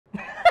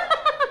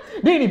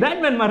டேய் நீ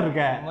பேட்மேன் மாதிரி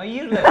இருக்க.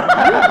 மயிர்ல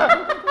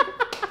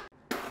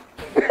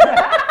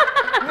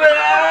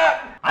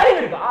அறிவு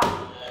இருக்கா?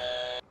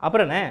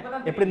 அப்புறம் என்ன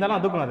எப்படி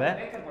இருந்தாலும் தூக்கணும் அதை.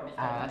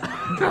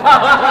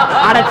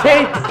 அட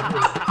சரி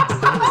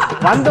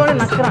வந்தோடனே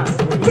நக்குறான்.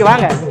 இங்க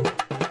வாங்க.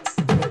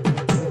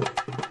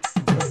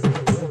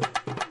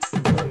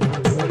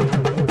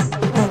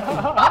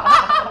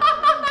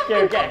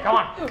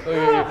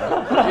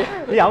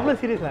 அவ்வளவு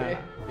சீரியஸா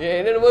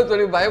என்னென்னமோ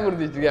சொல்லி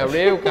பயமுறுத்திச்சு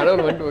அப்படியே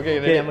கடவுள் வந்துட்டு. ஓகே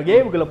நம்ம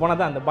கேமுக்குள்ள போனா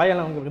தான் அந்த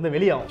பயம்லாம் உங்களுக்கு வந்து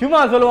வெளியாகும். சும்மா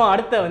சொல்லுவோம்.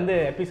 அடுத்த வந்து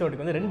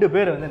எபிசோடுக்கு வந்து 2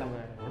 பேர் வந்து நம்ம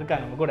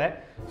இருக்காங்க நம்ம கூட.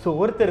 ஸோ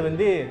ஒருத்தர்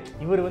வந்து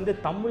இவர் வந்து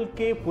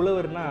தமிழுக்கே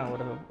புலவர்னா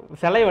ஒரு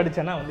சிலை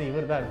வடிச்சனா வந்து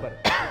இவர் தான் இருப்பார்.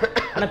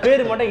 ஆனா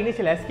பேரு மட்டும்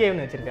இனிஷியல்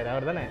எஸ்கேன்னு வச்சிருக்காரு.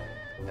 அவர் தானே?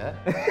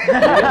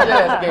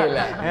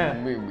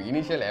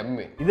 Initial M.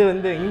 இது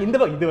வந்து இந்த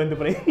இது வந்து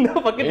இந்த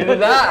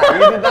பக்கத்துல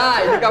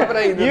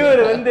இதுக்கப்புறம்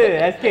இவர் வந்து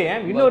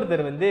எஸ்கேஎம்.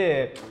 இன்னொருத்தர் வந்து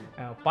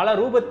பல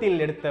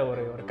ரூபத்தில் எடுத்த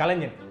ஒரு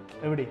கலைஞன்.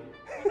 எப்படி?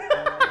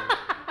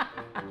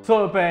 ஸோ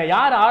இப்போ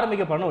யார்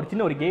ஆரம்பிக்க போறோம்னா ஒரு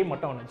சின்ன ஒரு கேம்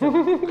மட்டும் ஒன்று.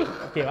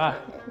 ஓகேவா?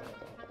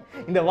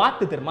 இந்த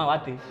வாத்து தெரியுமா?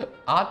 வாத்து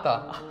ஆத்தா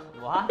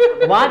வாத்து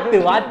வாத்து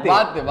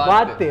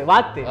வாத்து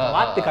வாத்து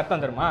வாத்து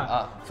கத்தம் தெரியுமா?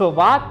 ஸோ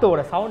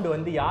வாத்தோட சவுண்ட்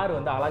வந்து யார்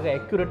வந்து அழகா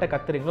அக்யூரேட்டா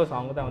கத்துறீங்களோ ஸோ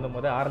அவங்க தான் வந்து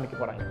முதல்ல ஆரம்பிக்க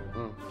போறாங்க.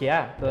 ஓகேயா?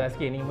 ஸோ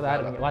எஸ்கே நீங்க முதல்ல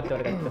ஆரம்பிங்க.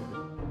 வாத்தோட கத்து.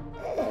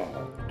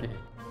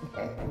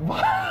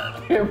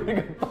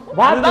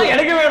 வாத்து தான்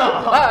எனக்கு வேணும்.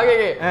 Okay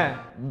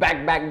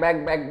back back back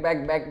back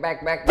back back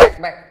back back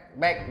back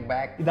back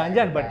back. இது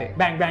அஞ்சான் பாட்டு.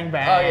 Back back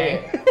back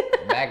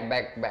back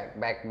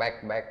back back back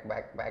back back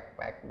back back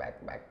back back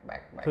back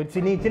back back.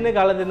 நீ சின்ன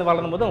காலத்துல இருந்து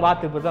வளரும் போது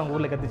வாத்து இப்போ தான்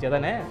ஊர்ல கத்துச்சு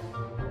அதானே?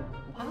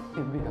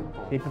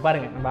 இப்ப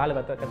பாருங்க நம்ம ஆளு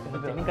வாத்து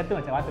கத்து. நீ கத்து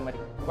வச்ச வாத்து மாதிரி.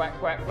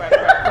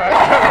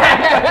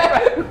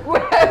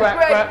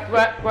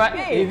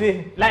 இது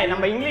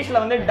நம்ம இங்கிலீஷ்ல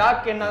வந்து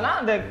டாக் என்னன்னா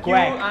அந்த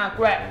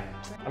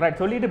ரைட்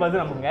சொல்லிட்டு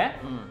பதில் அனுப்புங்க.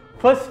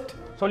 ஃபர்ஸ்ட்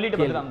சொல்லிட்டு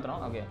பதில்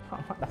அனுப்புறோம். ஓகே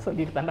நான்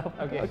சொல்லிட்டு தாண்டா.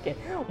 ஓகே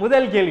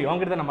முதல் கேள்வி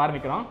உங்ககிட்ட நம்ம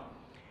ஆரம்பிக்கிறோம்.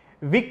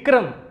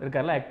 விக்ரம்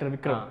இருக்கார்ல ஆக்டர்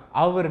விக்ரம்,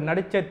 அவர்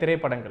நடிச்ச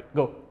திரைப்படங்கள்.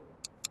 கோ.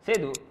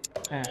 சேது.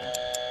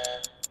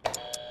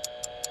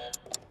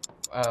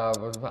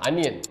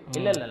 அனியன்.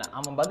 இல்ல இல்ல இல்ல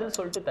அவன் பதில்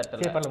சொல்லிட்டு தட்டல.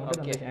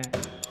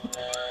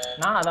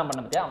 நான் அதான்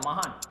பண்ண பத்தியா.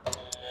 மகான்.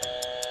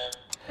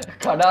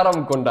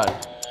 கடாரம் கொண்டான்.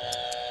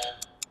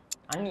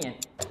 அனியன்.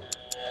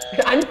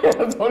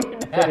 அனியன்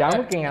சொல்லிட்டேன். சரி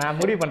அமுக்குங்க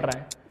நான் முடிவு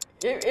பண்றேன்.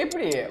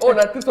 எப்படி? ஓ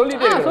நான்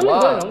சொல்லிட்டே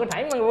இருக்கேன். உங்க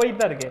டைம் அங்க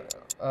ஓடிட்டு தான் இருக்கு.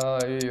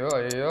 ஐயோ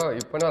ஐயோ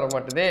இப்ப வர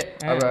மாட்டேதே.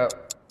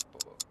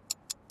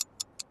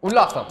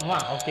 உல்லாசம்.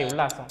 ஓகே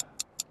உல்லாசம்.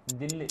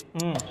 தில்லு.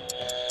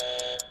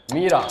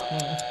 மீரா.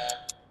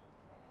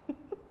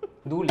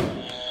 தூளி.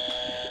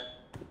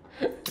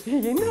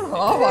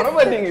 என்னடா வர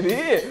மாட்டேங்குது.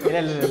 இல்ல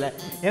இல்ல இல்ல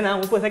ஏன்னா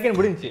 30 செகண்ட்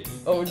முடிஞ்சுச்சு.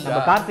 நம்ம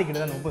கார்த்திக் கிட்ட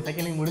தான் 30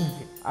 செகண்ட்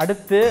முடிஞ்சுச்சு.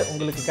 அடுத்து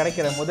உங்களுக்கு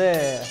கிடைக்கிற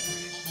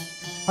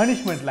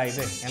பனிஷ்மெண்ட்ல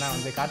இது. ஏன்னா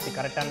வந்து கார்த்திக்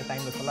கரெக்டான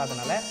டைம்ல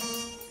சொல்லாதனால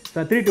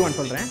 3 2 1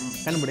 சொல்றேன்.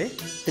 கண்டுபிடி.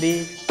 3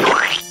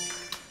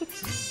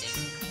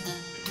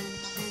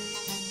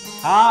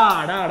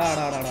 அடா அடா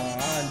அடா அடா.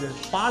 இந்த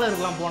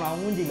பார்லருக்குலாம் போனா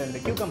மூஞ்சில இந்த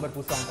கியூகம்பர்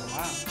பூசுவாங்க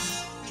தெரியுமா?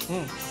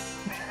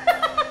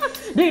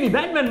 டேய் நீ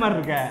பேட்மேன் மாதிரி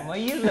இருக்க.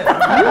 மயிர்ல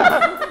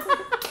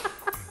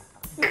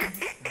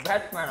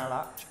பேட்மேனாடா?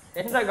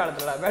 எந்த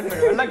காலத்துல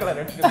பேட்மேன் வெள்ளை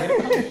கலர் எடுத்துட்டு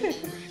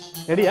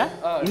ரெடியா?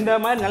 இந்த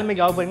மாதிரி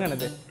நிலைமைக்கு ஆக போறீங்கன்னா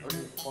என்னது?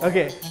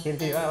 ஓகே சரி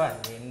சரி வா வா.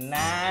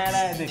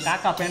 என்னடா இது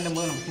காக்கா பேண்டும்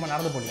போது நம்ம சும்மா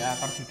நடந்து போலியா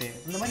பறிச்சுட்டு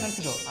இந்த மாதிரி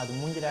நினச்சிக்கோ. அது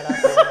மூஞ்சிடாடா.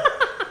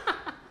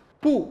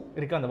 பூ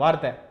இருக்கு அந்த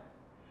வார்த்தை.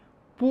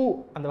 பூ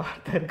அந்த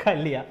வார்த்தை இருக்கா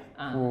இல்லையா?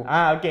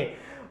 ஓகே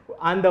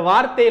அந்த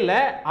வார்த்தையில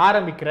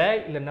ஆரம்பிக்கிற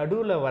இல்ல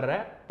நடுவுல வர்ற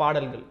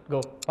பாடல்கள். கோ.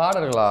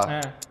 பாடல்களா?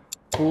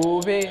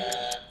 பூவே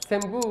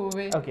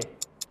செம்பூவே. ஓகே.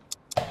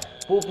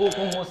 பூ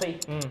பூக்கும் மூசை.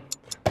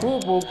 பூ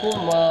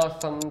பூக்கும்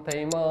மாசம் தை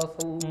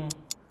மாசம்.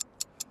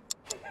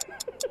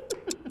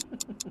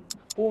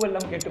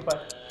 பூவெல்லாம்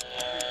கேட்டுப்பார்.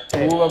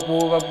 பூவ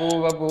பூவ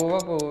பூவ பூவ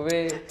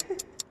பூவே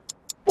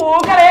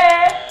பூக்களே.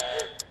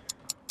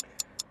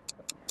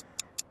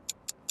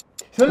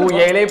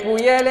 புயலே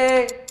புயலே.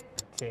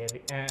 சரி.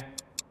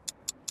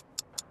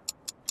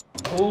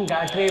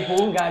 பூங்காற்றே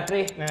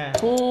பூங்காற்றே.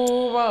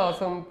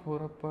 பூவாசம்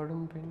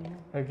புறப்படும் பெண்ணே.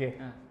 ஓகே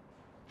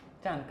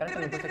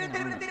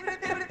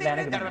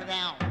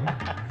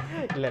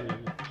இல்ல இல்ல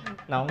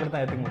நான் உங்களுக்கு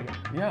தான் எடுத்துக்க முடியும்.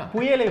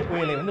 புயலை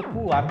புயலை வந்து பூ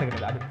வார்த்தை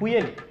கிடையாது. அது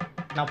புயல்.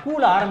 நான்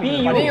பூல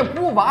ஆரம்பிக்கிறேன்.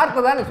 பூ வார்த்தை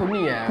தானே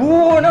சொன்னீங்க.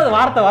 பூன்னு ஒரு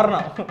வார்த்தை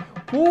வரணும்.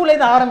 பூல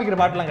இருந்து ஆரம்பிக்கிற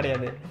பாட்டுலாம்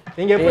கிடையாது.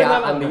 நீங்க எப்படி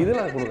அந்த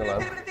இதெல்லாம்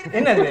கொடுக்கலாம்.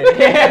 என்னது?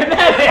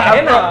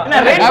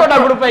 நான் ரெயின்போட்டா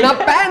கொடுப்பேன்.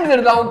 நான் பேண்ட்ஸ்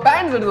எடுத்து அவன்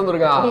பேண்ட்ஸ் எடுத்து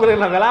வந்திருக்கான்.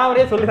 உங்களுக்கு நான்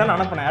விலாவரியே சொல்லி தான்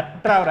அனுப்புனேன்.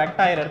 ஒரு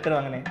ஆக்டாயிரம்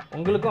எடுத்துருவாங்கன்னு.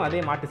 உங்களுக்கும்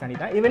அதே மாட்டு சனி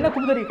தான். இவன் என்ன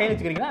குதிரை கை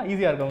வச்சுக்கிறீங்களா?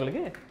 ஈஸியா இருக்கும்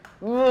உங்களுக்கு.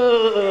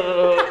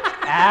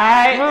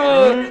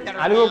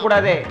 அழுவ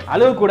கூடாது.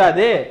 அழுவ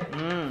கூடாது.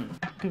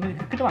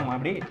 கிட்ட வாங்க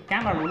அப்படி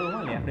கேமரா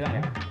விழுவோம் இல்லையா? அப்படி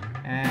வாங்க.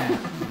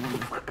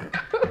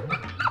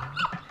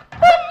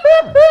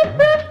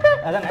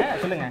 அதானே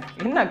சொல்லுங்க.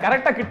 என்ன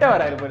கரெக்டா கிட்ட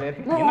வராரு பாரு.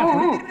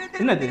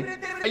 என்னது?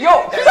 ஐயோ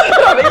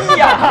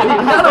வெய்யா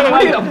என்ன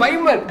முடியல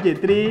பைமர்.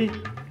 3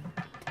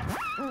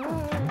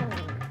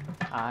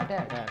 அட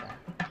அட அட.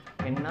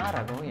 என்ன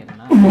ரகம்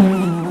என்ன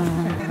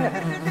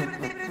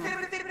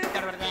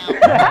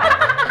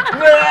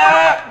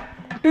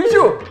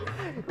டிஷ்யூ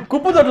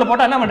குப்பை தொட்டில்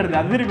போட்டா என்ன பண்றது?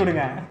 அது திருப்பி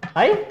கொடுங்க.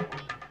 ஐ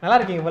நல்லா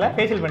இருக்கீங்க போல,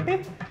 ஃபேஷியல் பண்ணிட்டு.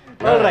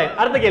 ஆல்ரைட்,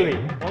 அடுத்த கேள்வி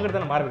உங்ககிட்ட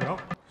தான் நம்ம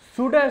ஆரம்பிக்கிறோம்.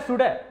 சுட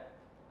சுட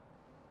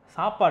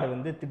சாப்பாடு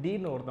வந்து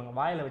திடீர்னு ஒருத்தவங்க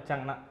வாயில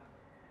வச்சாங்கன்னா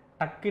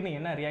டக்குன்னு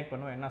என்ன ரியாக்ட்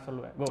பண்ணுவேன், என்ன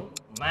சொல்லுவேன்? கோ.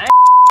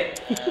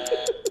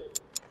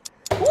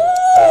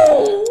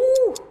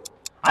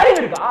 அறிவு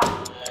இருக்கா?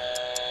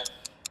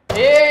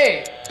 ஏய்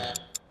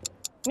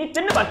நீ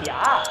தின்னு பாத்தியா?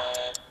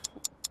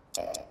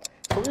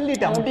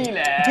 சொல்லிட்ட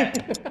முடியல.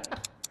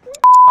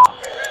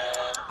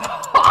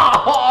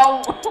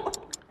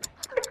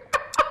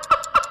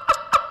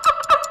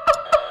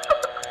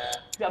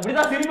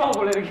 அப்படிதான் சிரிப்பாங்க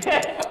போல இருக்கு.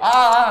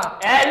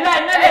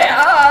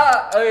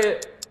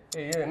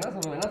 என்ன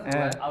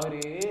சொல்லுவேன் அவரு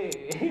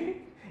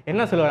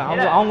என்ன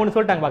சொல்லுவாங்க? அவங்க ஒன்று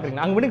சொல்லிட்டாங்க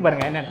பாக்குறீங்க, அங்க முன்னுக்கு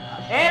பாருங்க என்ன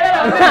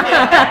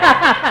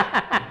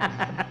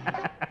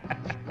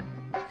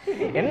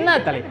என்ன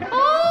தலை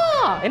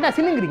என்ன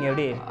சின்னுங்கிறீங்க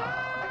எப்படி?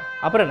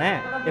 அப்புறம் என்ன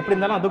எப்படி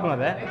இருந்தாலும் தூக்கணும்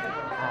அதை.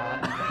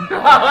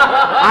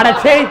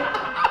 அடச்சே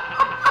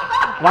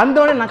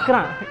வந்தோடனே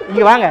நக்குறான்.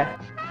 இங்க வாங்க.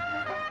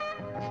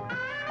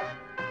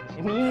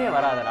 நீயே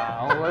வராதடா,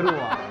 அவன்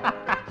வருவான்.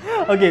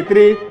 ஓகே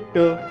 3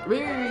 2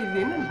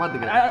 என்னன்னு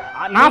பாத்துக்கிறேன்.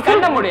 நான்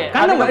கண்ண முடியும்.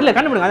 இல்ல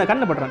கண்ண முடியும். அத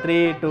கண்ண போடுறேன். 3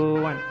 2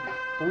 1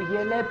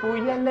 புயலே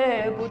புயலே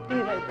புத்தி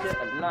வச்சு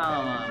எல்லாம்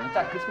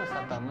மச்சான் கிறிஸ்மஸ்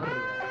தாத்தா மாதிரி.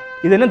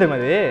 இது என்ன தெரியுமா?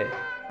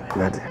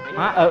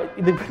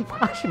 இது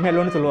மாஷ்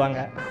மெலோன்னு சொல்லுவாங்க.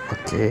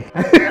 ஓகே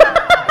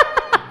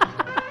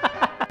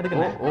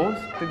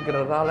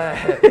ஓஸ்ட்ங்கறதால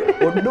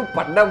ஒண்ணும்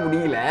பண்ண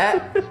முடியல.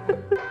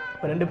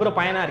 இப்போ 2 பேரும்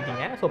பையனா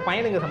இருக்கீங்க. ஸோ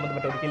பையனுங்க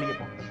சம்பந்தப்பட்ட ஒரு கேள்வி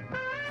கேட்போம்.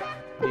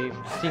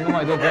 சிங்கமா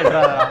ஏதோ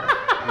கேட்டுறாரா?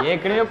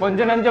 ஏற்கனவே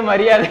கொஞ்சம் நஞ்சம்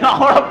மரியாதை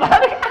அவளை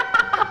பாரு.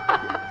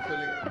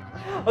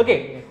 ஓகே,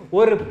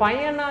 ஒரு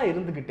பையனா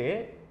இருந்துகிட்டு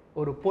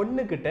ஒரு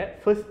பொண்ணு கிட்ட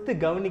ஃபர்ஸ்ட்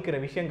கவனிக்கிற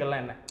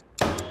விஷயங்கள்லாம் என்ன?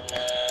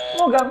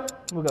 முகம்.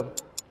 முகம்.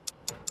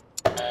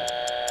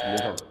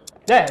 முகம்.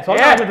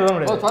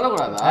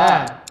 சொல்லக்கூடாதா?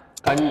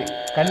 கண்ணு.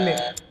 கண்ணு.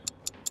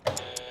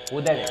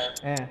 உதடு.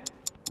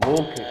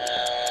 மூக்கு.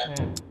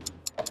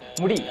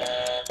 முடி.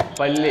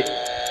 பல்லு.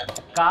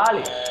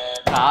 காலு.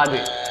 காது.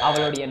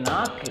 அவளுடைய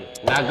நாக்கு.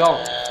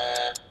 நகம்.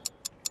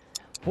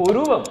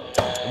 புருவம்.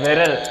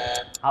 விரல்.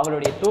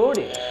 அவளுடைய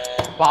தோடு.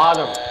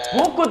 பாதம்.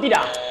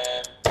 மூக்குத்திடா.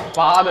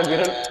 பாத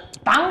விரல்.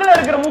 தங்கள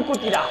இருக்கிற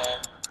மூக்குத்திடா.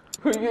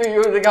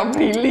 ஐயோ இதுக்கு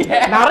அப்படி இல்லையே,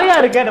 நிறைய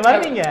இருக்கு.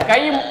 வருவீங்க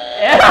கை.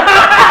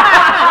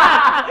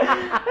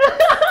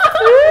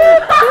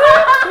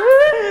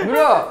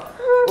 ப்ரோ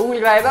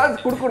உங்களுக்கு நான் ஏதாவது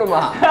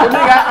கொடுக்கணுமா?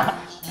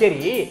 சரி,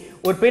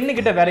 ஒரு பெண்ணு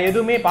கிட்ட வேற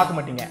எதுவுமே பார்க்க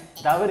மாட்டீங்க.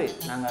 தவறு,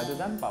 நாங்க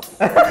அதுதான் பார்ப்போம்.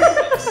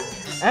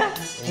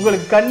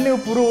 உங்களுக்கு கண்ணு,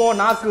 புருவம்,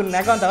 நாக்கு,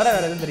 நகம் தவிர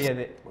வேற எதுவும்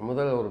தெரியாது.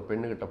 முதல்ல ஒரு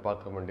பெண்ணு கிட்ட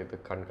பார்க்க வேண்டியது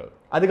கண்கள்.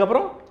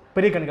 அதுக்கப்புறம்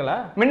பெரிய கண்களா?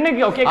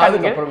 முன்னுக்கு ஓகே,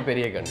 அதுக்கப்புறம்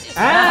பெரிய கண்.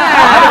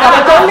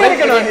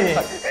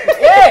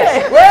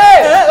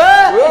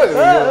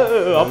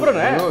 அப்புறம்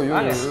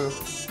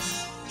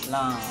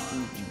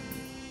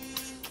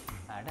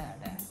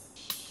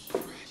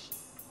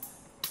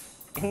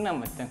என்ன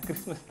மச்சான்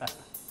கிறிஸ்மஸ்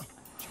தாத்தா?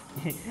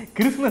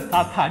 கிறிஸ்மஸ்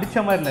தாத்தா அடிச்ச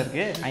மாதிரில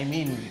இருக்கு. ஐ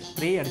மீன்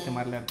ஸ்ப்ரே அடிச்ச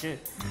மாதிரில இருக்கு.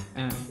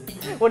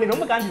 நீ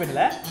ரொம்ப காஞ்சி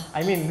போயிடல.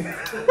 ஐ மீன்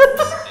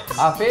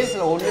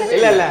ஃபேஸ்ல ஒண்ணு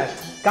இல்ல இல்ல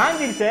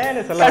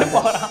காஞ்சிருச்சேன்னு சொல்ல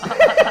போறான்.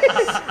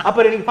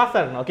 அப்புறம் நீங்க ஃபாஸ்டா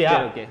இருக்கணும். Okay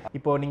okay.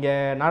 இப்போ நீங்க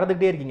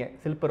நடந்துகிட்டே இருக்கீங்க,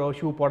 சில்பரோ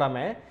ஷூ போடாம.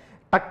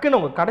 டக்குன்னு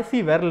உங்க கடைசி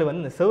விரல்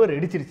வந்து இந்த செவர்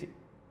இடிச்சிருச்சு.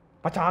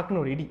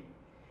 பச்சாக்குன்னு ஒரு இடி.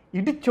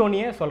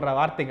 இடிச்சோனியே சொல்ற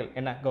வார்த்தைகள்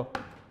என்ன? கோ.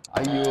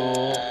 ஐயோ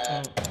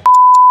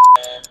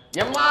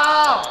எம்மா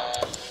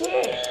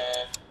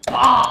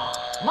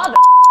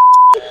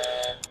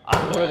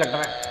ஒரு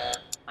கட்டுறேன்.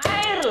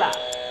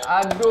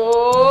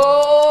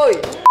 அடோய்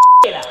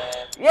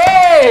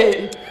ஏய்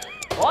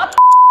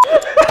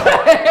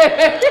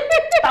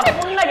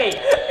புன்னகை.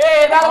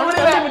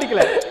 நான்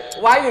முடிக்கல.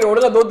 வாங்கி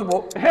ஒழுங்கா தோத்து போ.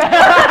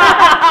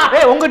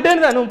 உங்க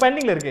டர்ன் தான், உங்க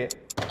பெண்டிங்ல இருக்கு.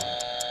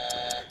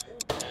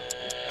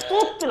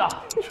 தூத்துலா.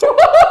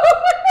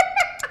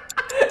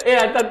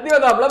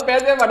 சத்தியம் அப்பெல்லாம்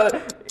பேசவே மாட்டாது.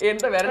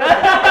 எந்த வேற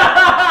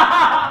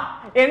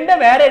எந்த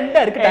வேற எந்த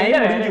இருக்கு?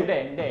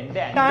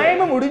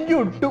 டைம் முடிஞ்சு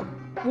விட்டு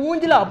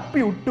மூஞ்சில அப்பி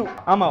விட்டு.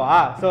 ஆமாவா?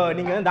 சோ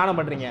நீங்க வந்து தானம்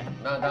பண்றீங்க.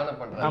 நான் தானம்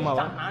பண்றேன்.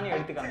 ஆமாவா? நானே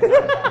எடுத்துக்கறேன்.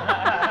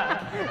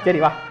 சரி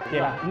வா.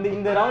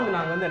 இந்த ரவுண்ட்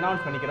நாங்க வந்து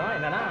அனௌன்ஸ் பண்ணிக்கிறோம்.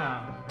 என்னன்னா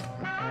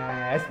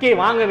எஸ்கே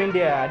வாங்க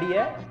வேண்டிய அடிய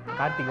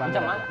கார்த்திக் வாங்க.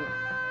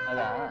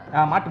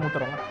 அதான் மாட்டு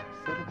மூத்துறோம்.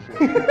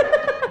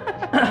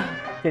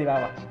 சரி வா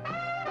வா.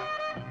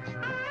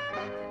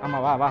 ஆமா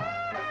வா வா.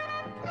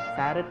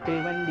 சரட்டு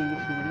வண்டி.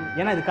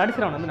 ஏன்னா இது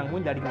கடைசி ரவுண்ட் வந்து நாங்க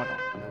மூஞ்சி அடிக்க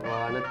மாட்டோம்.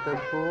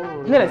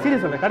 இல்ல இல்ல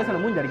சீரியஸ் சொல்றேன்,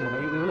 கடைசி மூஞ்சி அடிக்க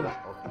மாட்டோம். இவ்வளவுதான்.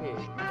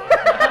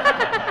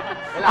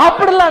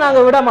 அப்படிலாம் நாங்க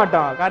விட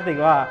மாட்டோம்.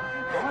 கார்த்திக் வா.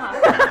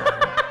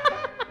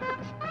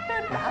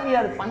 டாவி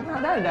அது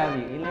பண்ணாதான்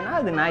டாவி, இல்லைன்னா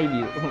அது நாய்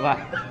வியூ. வா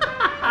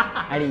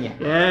அடிங்க.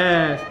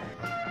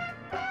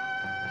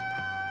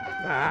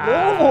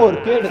 ஒரு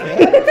கேடு.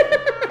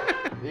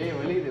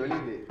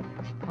 வெளியுது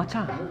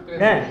மச்சான்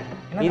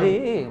இது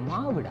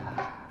மாவுடா.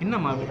 என்ன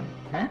மாவு?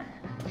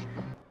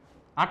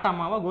 ஆட்டா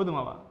மாவா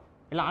கோதுமாவா?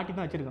 எல்லாம் ஆட்டி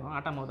தான் வச்சிருக்கோம்,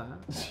 ஆட்டாம தான்.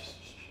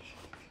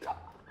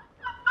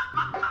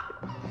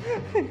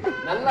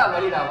 நல்லா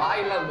வலிடா,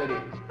 வாயெல்லாம் பெரிய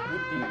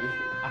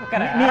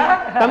அக்கறை.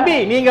 தம்பி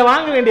நீங்க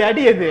வாங்க வேண்டிய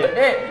அடி அது.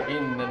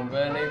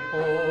 நண்பனை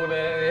போல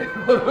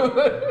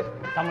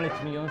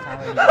தமிழச்சினியும்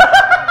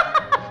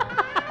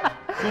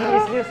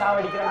சீரியஸ்லியும்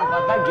சாவடிக்கிறான்னு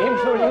பார்த்தா கேம்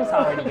ஷோலையும்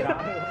சாவடிக்கிறான்.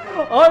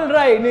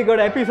 ஆல்ரைட்,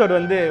 இன்னைக்கோட எபிசோட்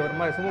வந்து ஒரு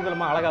மாதிரி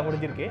சுமூகமா அழகா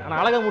முடிஞ்சிருக்கு. ஆனா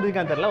அழகா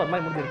முடிஞ்சிருக்கான்னு தெரியல, ஒரு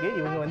மாதிரி முடிஞ்சிருக்கு.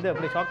 இவங்க வந்து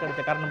அப்படியே ஷாக்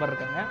அடிச்ச காரணம் மாதிரி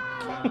இருக்காங்க.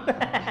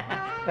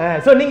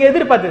 சோ நீங்க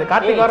எதிர்பார்த்தது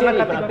கார்த்திக்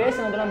வரணும்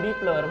பேசுனதெல்லாம்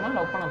பீப்ல வருமா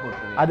லவ் பண்ண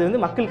போட்டு? அது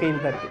வந்து மக்கள்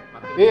கையில் தான் இருக்கு.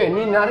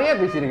 நீ நிறைய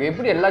பேசியிருக்க,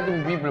 எப்படி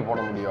எல்லாத்தையும் பீப்பிள் போட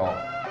முடியும்?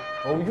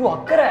 ஐயோ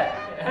அக்கறை.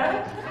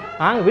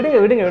 விடுங்க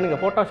விடுங்க விடுங்க,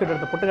 போட்டோ ஷூட்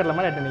எடுத்த பொட்டுக்கடல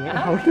மாதிரி எடுத்தீங்க,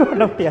 அவ்வளோ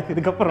பண்ண முடியாது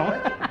இதுக்கப்புறம்.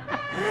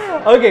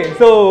 ஓகே,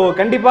 ஸோ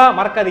கண்டிப்பாக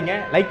மறக்காதீங்க,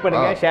 லைக்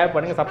பண்ணுங்க, ஷேர்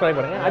பண்ணுங்க, சப்ஸ்கிரைப்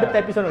பண்ணுங்க. அடுத்த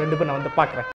எபிசோட் 2 பேர் நான் வந்து பார்க்குறேன்.